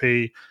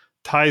logotherapy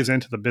ties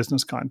into the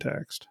business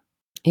context.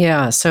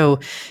 So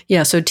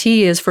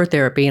T is for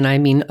therapy, and I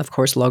mean, of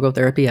course,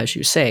 logotherapy, as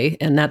you say,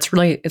 and it's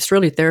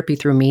really therapy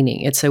through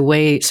meaning. It's a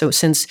way. So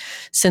since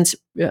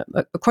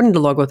according to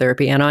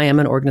logotherapy, and I am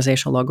an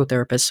organizational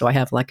logotherapist, so I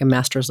have like a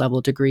master's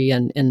level degree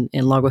in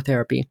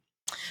logotherapy.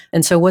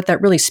 And so what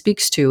that really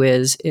speaks to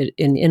is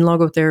in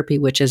logotherapy,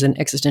 which is an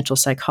existential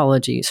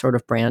psychology sort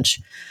of branch,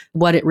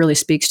 what it really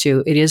speaks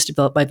to, it is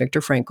developed by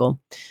Viktor Frankl.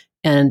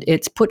 And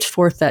it puts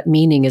forth that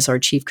meaning is our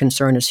chief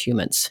concern as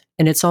humans.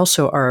 And it's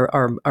also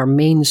our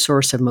main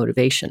source of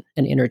motivation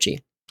and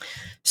energy.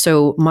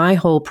 So my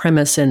whole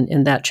premise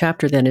in that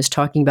chapter then is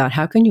talking about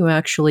how can you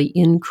actually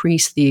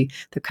increase the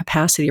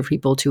capacity of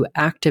people to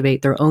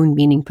activate their own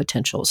meaning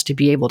potentials, to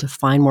be able to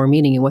find more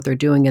meaning in what they're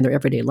doing in their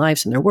everyday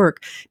lives and their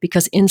work,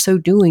 because in so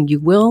doing, you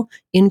will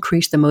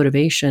increase the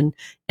motivation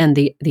and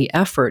the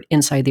effort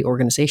inside the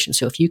organization.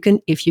 So if you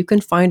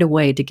can find a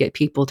way to get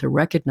people to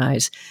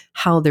recognize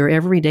how their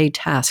everyday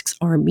tasks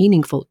are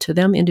meaningful to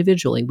them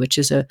individually, which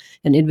is an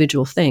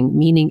individual thing,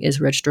 meaning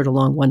is registered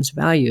along one's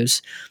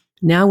values.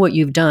 Now what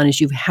you've done is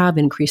you have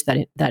increased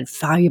that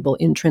valuable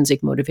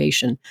intrinsic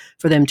motivation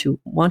for them to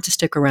want to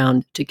stick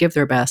around, to give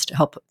their best, to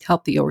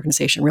help the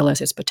organization realize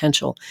its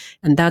potential.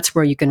 And that's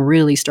where you can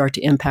really start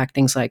to impact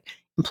things like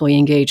employee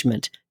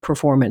engagement,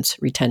 performance,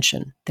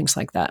 retention, things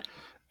like that.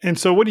 And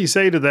so what do you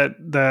say to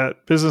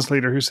that business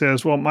leader who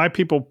says, well, my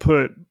people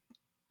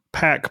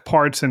pack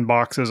parts in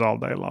boxes all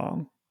day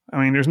long?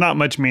 I mean, there's not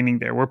much meaning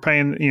there. We're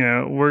paying,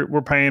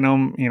 we're paying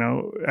them,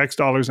 X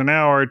dollars an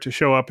hour to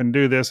show up and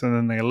do this, and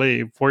then they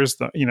leave. Where's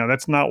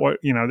that's not what,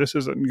 this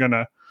isn't going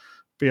to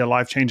be a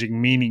life-changing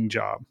meaning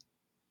job.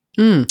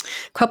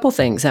 Couple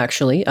things,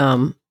 actually.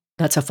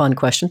 That's a fun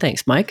question.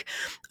 Thanks, Mike.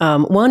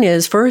 One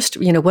is first,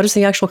 what does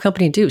the actual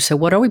company do? So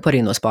what are we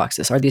putting in those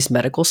boxes? Are these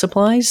medical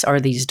supplies? Are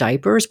these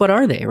diapers? What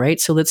are they, right?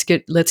 So let's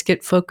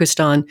get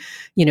focused on,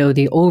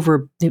 the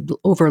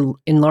over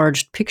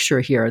enlarged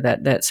picture here.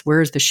 That's where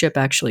is the ship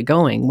actually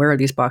going? Where are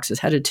these boxes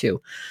headed to?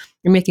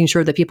 You're making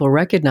sure that people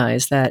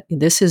recognize that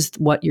this is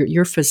what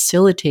you're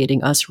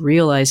facilitating us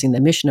realizing the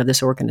mission of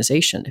this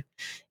organization.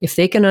 If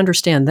they can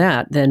understand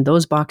that, then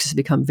those boxes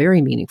become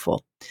very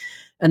meaningful.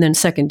 And then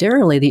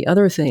secondarily, the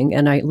other thing,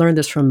 and I learned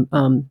this from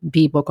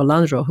B.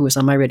 Bocolandro, who was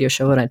on my radio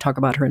show, and I talk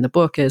about her in the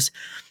book, is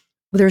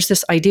there's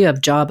this idea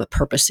of job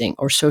purposing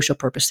or social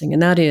purposing.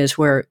 And that is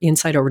where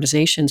inside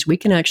organizations, we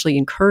can actually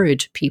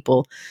encourage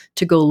people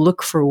to go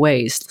look for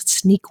ways,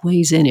 sneak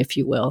ways in, if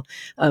you will,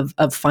 of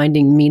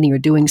finding meaning or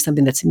doing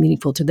something that's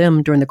meaningful to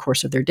them during the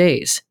course of their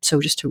days. So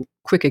just a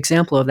quick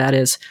example of that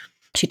is,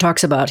 she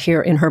talks about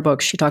here in her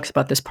book, she talks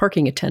about this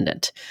parking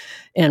attendant.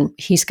 And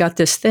he's got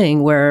this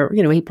thing where,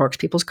 he parks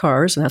people's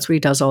cars, and that's what he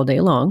does all day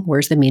long.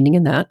 Where's the meaning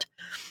in that?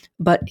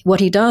 But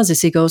what he does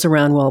is he goes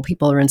around while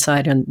people are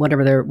inside and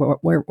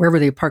wherever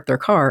they park their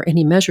car, and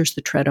he measures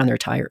the tread on their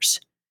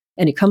tires.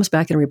 And he comes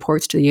back and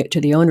reports to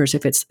the owners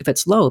if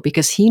it's low,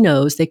 because he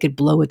knows they could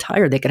blow a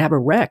tire, they could have a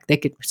wreck,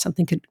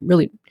 something could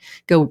really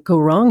go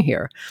wrong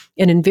here.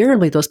 And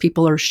invariably, those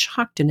people are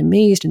shocked and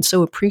amazed and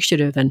so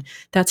appreciative. And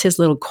that's his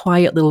little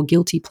quiet, little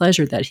guilty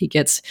pleasure that he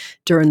gets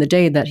during the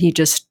day that he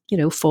just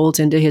folds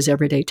into his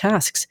everyday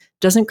tasks.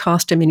 Doesn't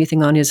cost him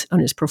anything on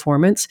his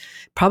performance.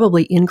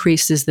 Probably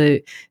increases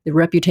the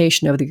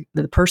reputation of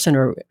the person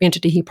or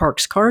entity he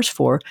parks cars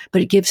for,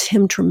 but it gives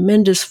him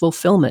tremendous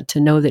fulfillment to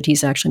know that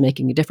he's actually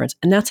making a difference.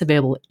 And that's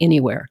available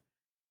anywhere.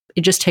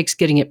 It just takes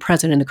getting it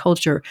present in the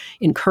culture,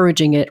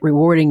 encouraging it,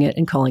 rewarding it,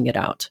 and calling it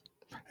out.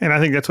 And I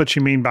think that's what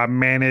you mean by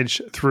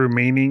manage through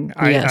meaning.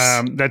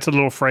 Yes. That's a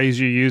little phrase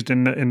you used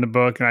in the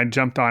book, and I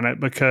jumped on it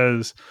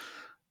because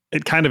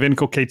it kind of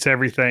inculcates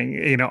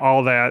everything,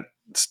 all that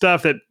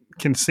stuff that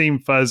can seem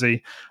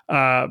fuzzy,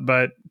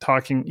 but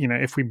talking,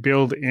 if we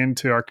build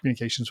into our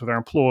communications with our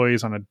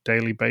employees on a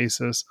daily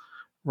basis,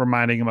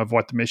 reminding them of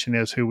what the mission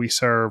is, who we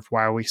serve,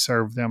 why we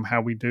serve them, how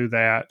we do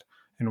that,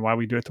 and why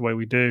we do it the way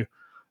we do,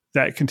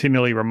 that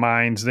continually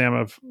reminds them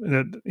of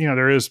that,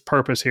 there is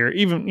purpose here.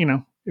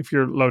 Even, if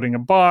you're loading a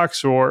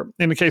box, or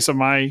in the case of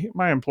my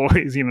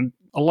employees,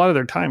 a lot of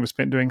their time is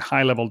spent doing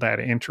high-level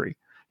data entry.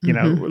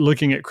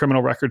 Looking at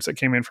criminal records that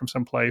came in from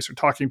someplace, or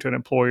talking to an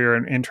employer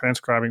and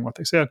transcribing what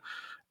they said.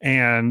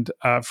 And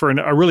for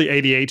a really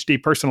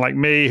ADHD person like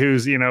me,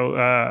 who's,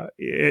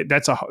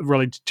 that's a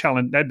really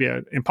challenge. That'd be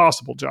an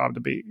impossible job to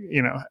be,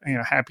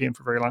 happy in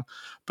for very long.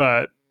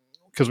 But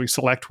because we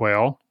select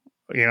well,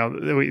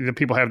 the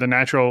people have the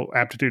natural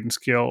aptitude and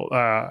skill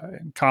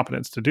and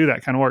competence to do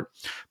that kind of work.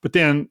 But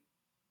then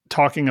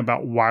talking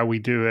about why we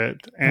do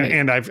it.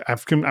 And, right.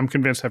 I'm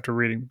convinced after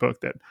reading the book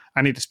that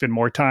I need to spend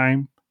more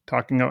time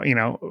talking,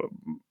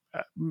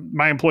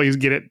 my employees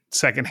get it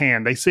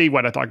secondhand. They see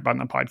what I talked about in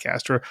the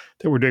podcast, or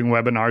that we're doing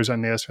webinars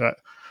on this,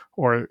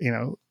 or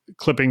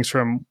clippings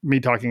from me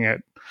talking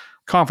at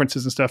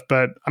conferences and stuff.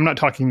 But I'm not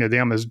talking to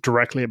them as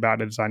directly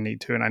about it as I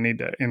need to, and I need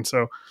to. And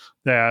so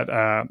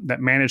that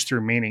manage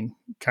through meaning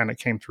kind of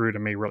came through to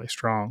me really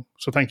strong.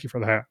 So thank you for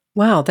that.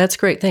 Wow, that's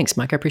great. Thanks,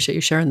 Mike. I appreciate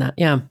you sharing that.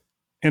 Yeah.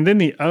 And then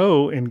the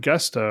O in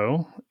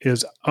Gusto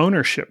is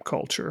ownership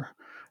culture,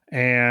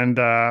 and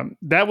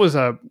that was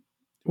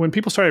when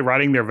people started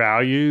writing their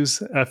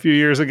values a few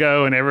years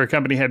ago, and every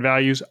company had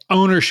values,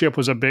 ownership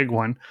was a big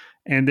one.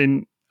 And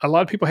then a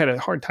lot of people had a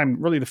hard time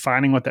really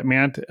defining what that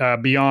meant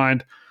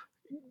beyond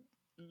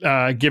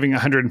giving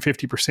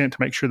 150% to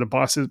make sure the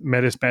boss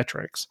met his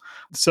metrics.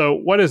 So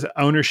what does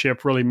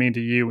ownership really mean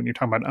to you when you're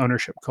talking about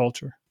ownership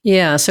culture?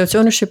 Yeah, so it's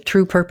ownership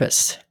through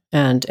purpose.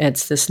 And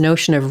it's this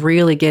notion of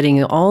really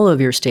getting all of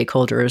your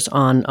stakeholders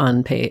on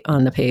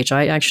the page.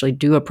 I actually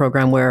do a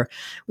program where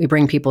we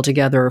bring people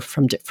together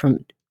from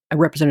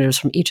representatives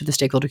from each of the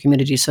stakeholder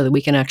communities so that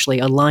we can actually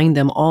align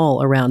them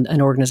all around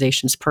an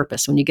organization's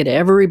purpose. When you get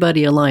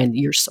everybody aligned,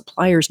 your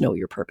suppliers know what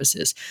your purpose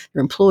is,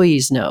 your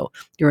employees know,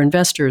 your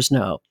investors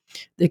know,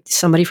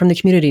 somebody from the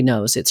community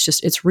knows.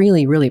 It's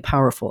really, really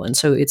powerful. And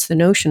so it's the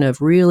notion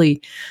of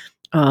really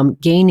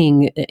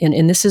gaining,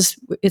 and this is,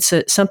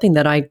 something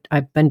that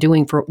I've been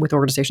doing with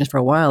organizations for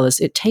a while, is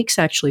it takes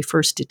actually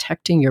first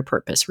detecting your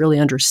purpose, really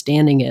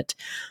understanding it,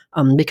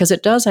 because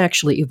it does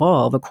actually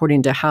evolve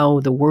according to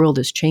how the world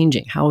is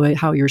changing,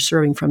 how you're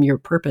serving from your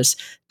purpose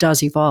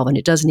does evolve, and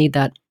it does need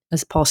that,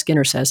 as Paul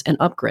Skinner says, an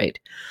upgrade.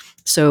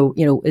 So,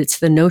 it's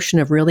the notion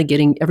of really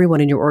getting everyone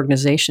in your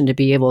organization to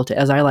be able to,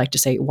 as I like to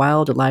say,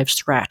 wild, alive,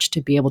 scratch,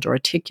 to be able to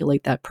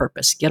articulate that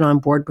purpose, get on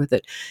board with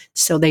it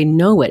so they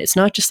know it. It's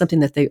not just something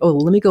that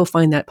let me go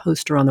find that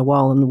poster on the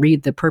wall and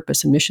read the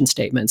purpose and mission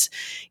statements.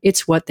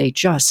 It's what they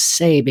just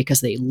say because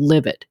they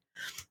live it.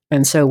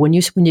 And so when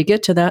you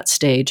get to that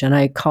stage, and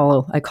I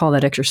call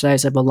that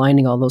exercise of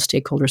aligning all those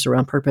stakeholders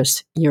around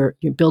purpose, you're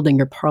building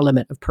your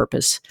parliament of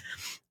purpose.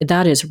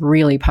 That is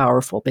really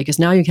powerful because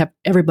now you have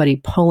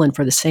everybody pulling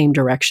for the same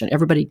direction.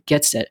 Everybody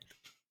gets it.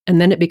 And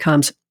then it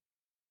becomes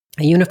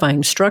a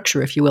unifying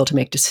structure, if you will, to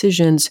make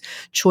decisions,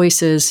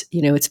 choices.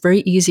 It's very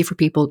easy for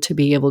people to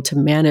be able to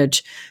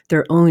manage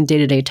their own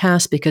day-to-day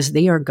tasks because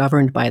they are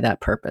governed by that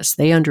purpose.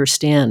 They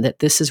understand that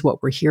this is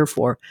what we're here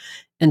for.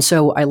 And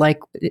so I like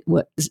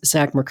what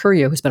Zach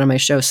Mercurio, who's been on my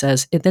show,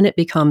 says, then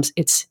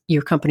it's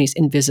your company's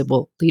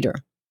invisible leader.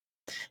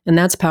 And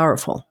that's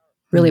powerful,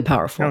 really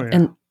powerful. Oh,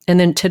 yeah. And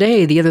then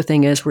today, the other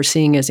thing is we're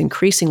seeing is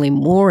increasingly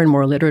more and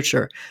more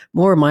literature.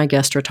 More of my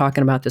guests are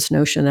talking about this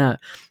notion that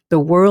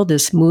the world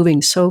is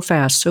moving so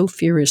fast, so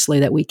furiously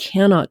that we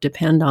cannot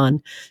depend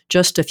on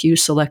just a few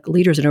select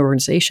leaders in an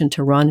organization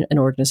to run an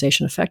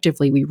organization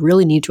effectively. We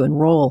really need to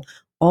enroll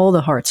all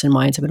the hearts and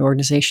minds of an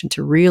organization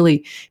to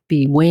really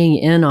be weighing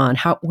in on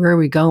where are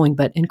we going,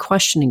 but in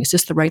questioning, is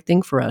this the right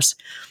thing for us?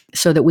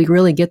 So that we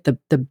really get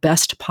the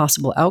best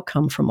possible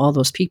outcome from all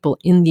those people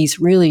in these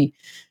really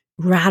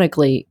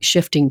radically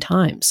shifting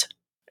times.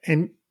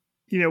 And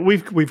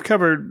we've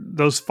covered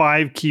those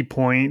 5 key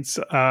points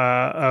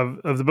of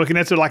the book, and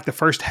that's like the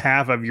first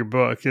half of your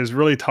book is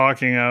really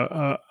talking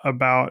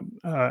about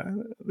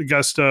the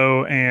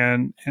gusto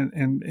and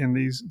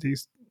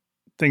these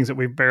things that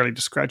we've barely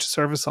just scratched the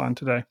surface on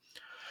today.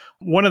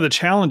 One of the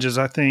challenges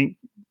I think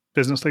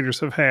business leaders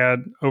have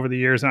had over the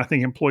years, and I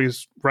think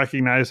employees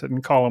recognize it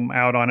and call them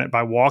out on it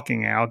by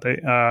walking out, they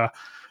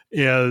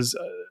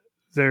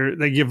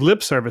give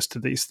lip service to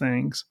these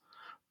things,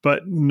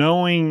 but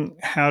knowing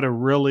how to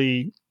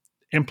really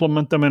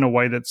implement them in a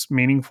way that's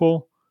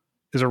meaningful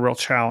is a real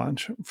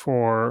challenge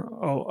for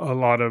a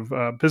lot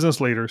of business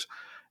leaders.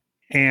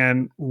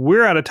 And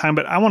we're out of time,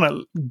 but I want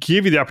to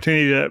give you the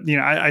opportunity to,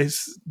 I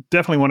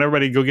definitely want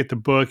everybody to go get the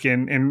book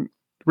and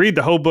read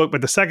the whole book,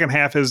 but the second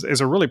half is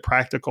a really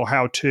practical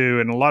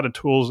how-to and a lot of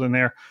tools in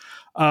there.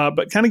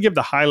 But kind of give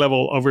the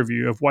high-level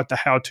overview of what the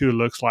how-to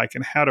looks like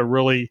and how to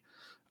really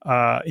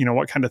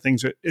what kind of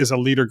things is a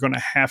leader going to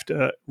have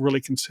to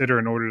really consider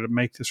in order to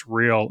make this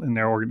real in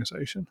their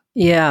organization?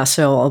 Yeah,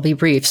 so I'll be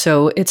brief.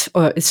 So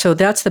so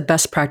that's the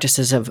best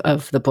practices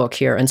of the book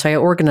here, and so I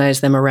organize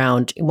them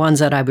around ones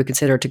that I would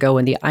consider to go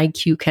in the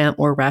IQ camp,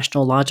 more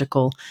rational,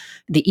 logical,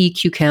 the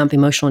EQ camp,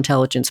 emotional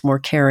intelligence, more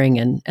caring,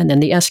 and then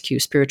the SQ,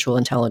 spiritual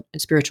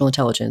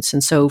intelligence.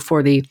 And so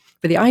for the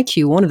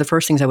IQ, one of the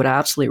first things I would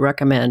absolutely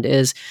recommend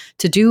is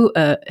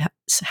to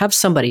have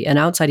somebody, an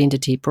outside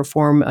entity,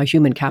 perform a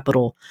human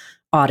capital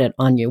audit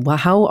on you. Well,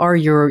 how are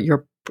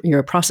your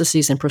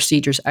processes and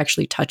procedures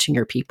actually touching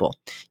your people?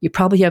 You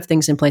probably have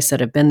things in place that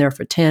have been there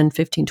for 10,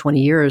 15, 20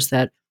 years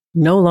that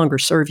no longer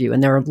serve you.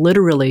 And they're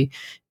literally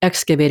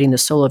excavating the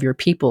soul of your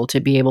people to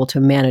be able to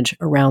manage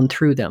around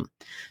through them.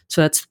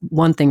 So that's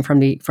one thing from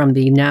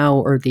the now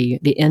or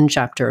the end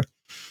chapter.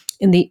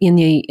 In the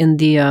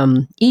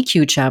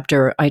EQ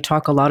chapter, I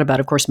talk a lot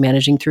about, of course,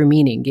 managing through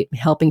meaning,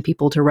 helping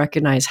people to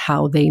recognize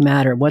how they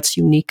matter, what's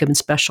unique and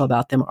special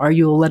about them. Are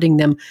you letting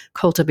them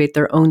cultivate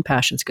their own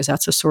passions? Because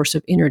that's a source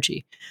of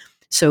energy.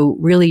 So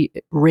really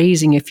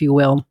raising, if you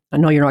will, I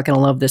know you're not going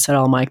to love this at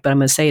all, Mike, but I'm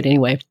going to say it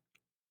anyway,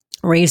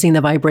 raising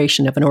the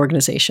vibration of an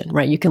organization,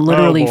 right? You can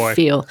literally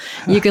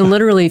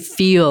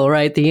feel,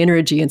 right, the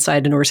energy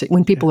inside an organization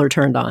when people are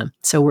turned on.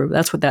 So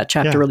that's what that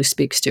chapter really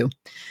speaks to.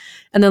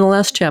 And then the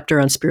last chapter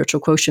on spiritual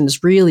quotient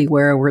is really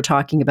where we're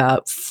talking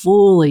about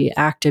fully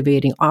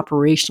activating,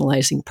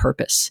 operationalizing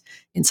purpose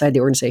inside the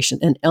organization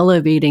and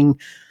elevating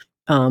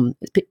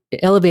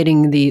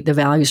the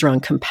values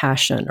around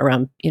compassion,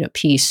 around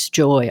peace,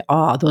 joy,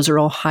 awe. Those are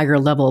all higher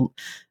level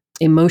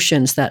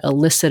emotions that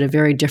elicit a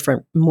very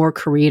different, more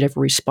creative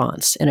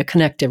response and a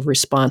connective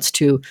response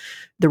to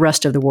the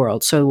rest of the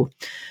world. So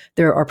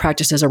there are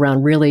practices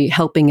around really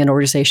helping an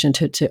organization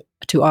to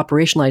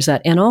operationalize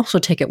that and also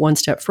take it one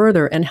step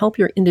further and help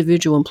your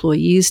individual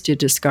employees to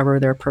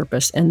discover their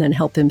purpose and then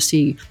help them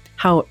see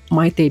how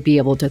might they be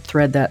able to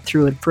thread that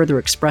through and further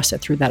express it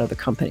through that of the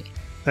company.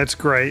 That's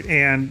great.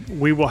 And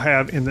we will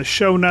have in the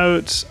show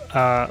notes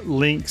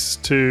links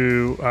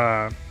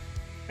to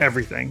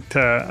everything,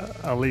 to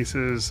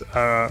Alise's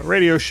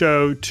radio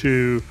show,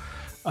 to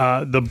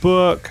the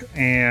book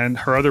and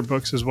her other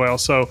books as well.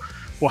 So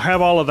we'll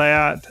have all of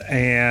that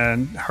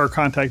and her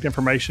contact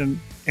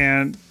information.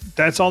 And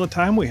that's all the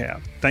time we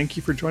have. Thank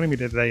you for joining me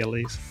today,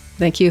 Alise.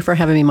 Thank you for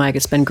having me, Mike.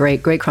 It's been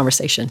great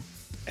conversation.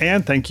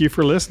 And thank you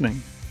for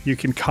listening. You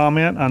can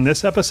comment on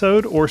this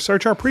episode or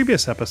search our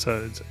previous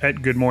episodes at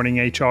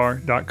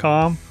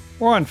goodmorninghr.com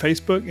or on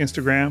Facebook,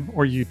 Instagram,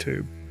 or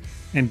YouTube.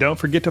 And don't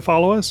forget to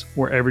follow us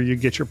wherever you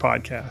get your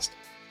podcast.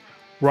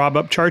 Rob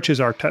Upchurch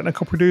is our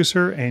technical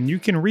producer, and you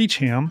can reach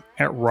him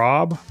at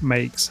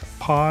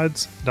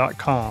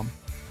robmakespods.com.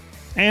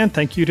 And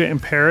thank you to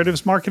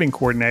Imperative's marketing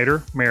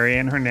coordinator,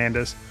 Marianne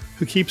Hernandez,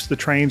 who keeps the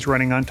trains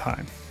running on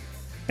time.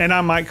 And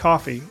I'm Mike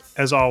Coffey.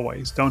 As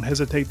always, don't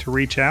hesitate to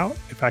reach out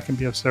if I can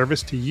be of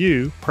service to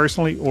you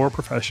personally or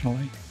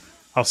professionally.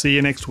 I'll see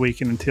you next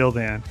week, and until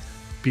then,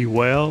 be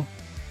well,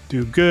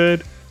 do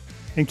good,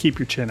 and keep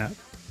your chin up.